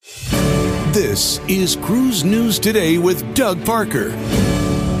This is Cruise News Today with Doug Parker.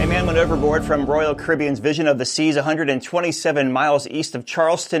 A man went overboard from Royal Caribbean's Vision of the Seas 127 miles east of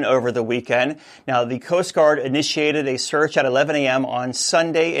Charleston over the weekend. Now, the Coast Guard initiated a search at 11 a.m. on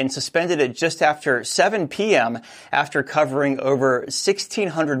Sunday and suspended it just after 7 p.m. after covering over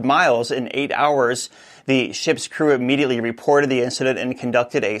 1,600 miles in 8 hours. The ship's crew immediately reported the incident and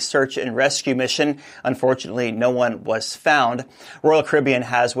conducted a search and rescue mission. Unfortunately, no one was found. Royal Caribbean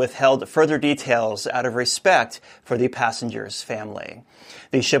has withheld further details out of respect for the passenger's family.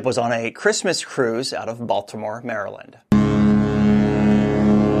 The ship was on a Christmas cruise out of Baltimore, Maryland.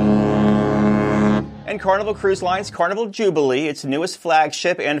 And Carnival Cruise Line's Carnival Jubilee, its newest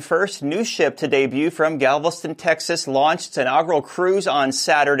flagship and first new ship to debut from Galveston, Texas, launched its inaugural cruise on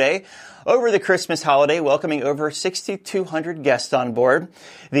Saturday over the Christmas holiday, welcoming over 6,200 guests on board.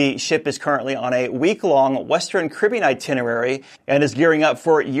 The ship is currently on a week-long Western Caribbean itinerary and is gearing up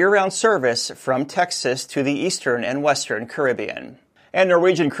for year-round service from Texas to the Eastern and Western Caribbean. And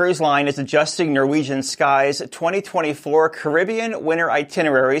Norwegian Cruise Line is adjusting Norwegian Sky's 2024 Caribbean winter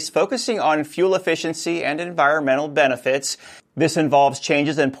itineraries, focusing on fuel efficiency and environmental benefits. This involves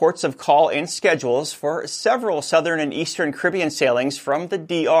changes in ports of call and schedules for several southern and eastern Caribbean sailings from the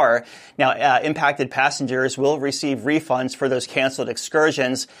DR. Now, impacted passengers will receive refunds for those canceled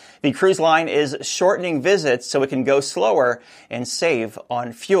excursions. The cruise line is shortening visits so it can go slower and save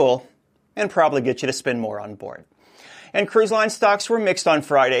on fuel and probably get you to spend more on board. And cruise line stocks were mixed on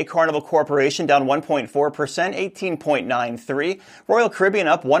Friday. Carnival Corporation down 1.4%, 18.93. Royal Caribbean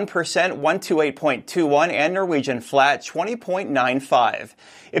up 1%, 128.21. And Norwegian flat, 20.95.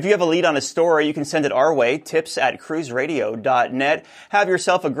 If you have a lead on a story, you can send it our way, tips@cruiseradio.net. Have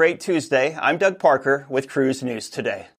yourself a great Tuesday. I'm Doug Parker with Cruise News Today.